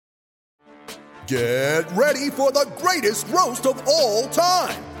Get ready for the greatest roast of all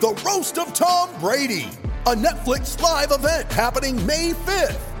time, the Roast of Tom Brady, a Netflix live event happening May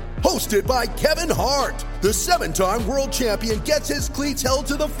 5th. Hosted by Kevin Hart, the 7-time world champion gets his cleats held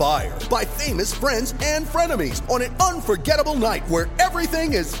to the fire by famous friends and frenemies on an unforgettable night where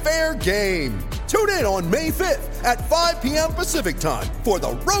everything is fair game. Tune in on May 5th at 5 p.m. Pacific time for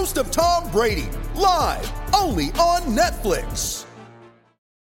the Roast of Tom Brady, live only on Netflix.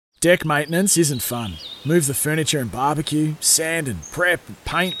 Deck maintenance isn't fun. Move the furniture and barbecue, sand and prep,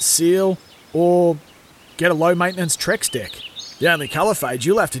 paint, seal, or get a low-maintenance Trex deck. The only colour fade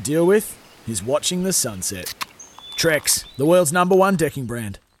you'll have to deal with is watching the sunset. Trex, the world's #1 decking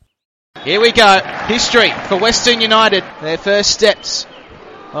brand. Here we go. History for Western United. Their first steps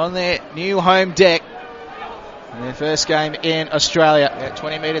on their new home deck. In their first game in Australia. At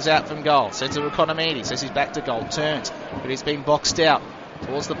 20 metres out from goal. Sends it to Economidis. Says he's back to goal. Turns. But he's been boxed out.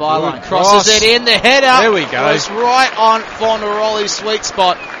 Towards the byline. Crosses it in. The header. There we go. Was right on Fornaroli's sweet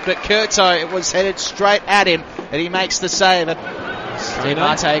spot. But Curto, it was headed straight at him. And he makes the save. Mate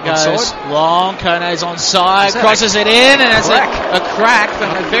goes long. Kone's onside. Crosses it in. And has a crack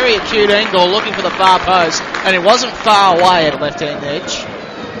from a very acute angle. Looking for the far post. And it wasn't far away at left-hand edge.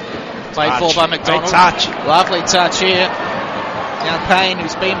 Played for by McDonald. Lovely touch here. Now Payne,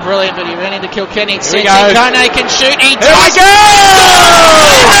 who's been brilliant, but he ran into Kilkenny. Kone can shoot. He does. Here we go!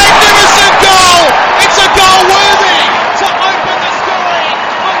 Magnificent goal! It's a goal worthy to open the scoring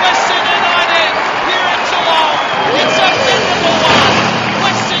for Western United here in Geelong. It's a memorable one.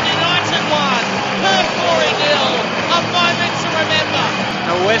 Western United won. Perth Glory 0. A moment to remember.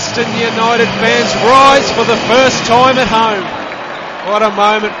 The Western United fans rise for the first time at home. What a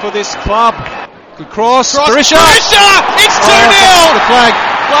moment for this club. Good cross. Berisha! It's 2-0! The flag.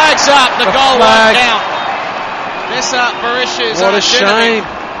 Flag's up. The goal won't count. Nessa Berisha's What a shame.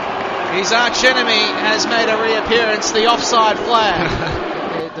 His archenemy has made a reappearance. The offside flag.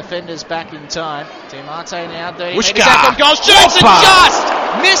 The defender's back in time. Timate now doing it. From goal. Shoots and just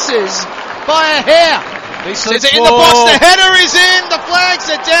misses by a hair. Says it in the box. The header is in. The flags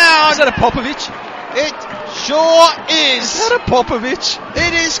are down. Is that a Popovic? It sure is. Is that a Popovic?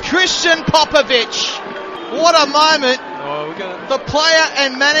 It is Christian Popovic. What a moment. The player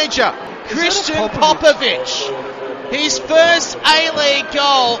and manager, Christian Popovic. His first A-League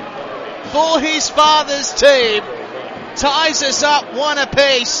goal for his father's team. Ties us up 1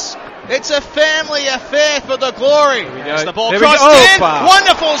 apiece. It's a family affair for the Glory. As the ball crossed in.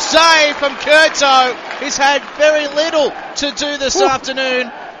 Wonderful save from Curto. He's had very little to do this afternoon.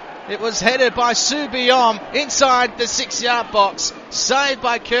 It was headed by Subiom inside the 6-yard box. Saved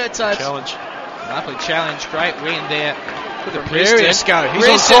by Curto. Lovely challenge. Great win there. Look at Pierius go. He's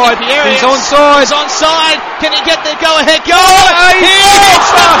onside. He's onside. He's onside. Can he get the go-ahead goal? He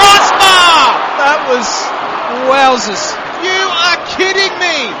hits the crossbar. That was wowzers. You are kidding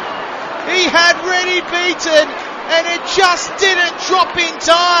me. He had Ready beaten and it just didn't drop in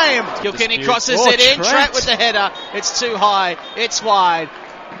time. Kilkenny crosses it in. Trapp with the header. It's too high. It's wide.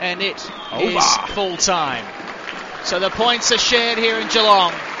 And it is full time. So the points are shared here in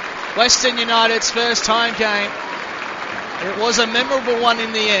Geelong. Western United's first home game. It was a memorable one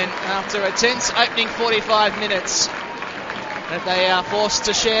in the end after a tense opening 45 minutes that they are forced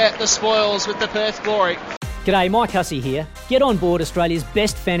to share the spoils with the Perth Glory. G'day, Mike Hussey here. Get on board Australia's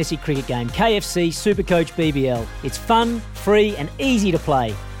best fantasy cricket game, KFC Supercoach BBL. It's fun, free and easy to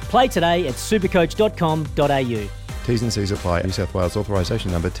play. Play today at supercoach.com.au. T's and C's apply. New South Wales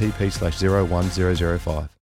authorisation number TP/01005.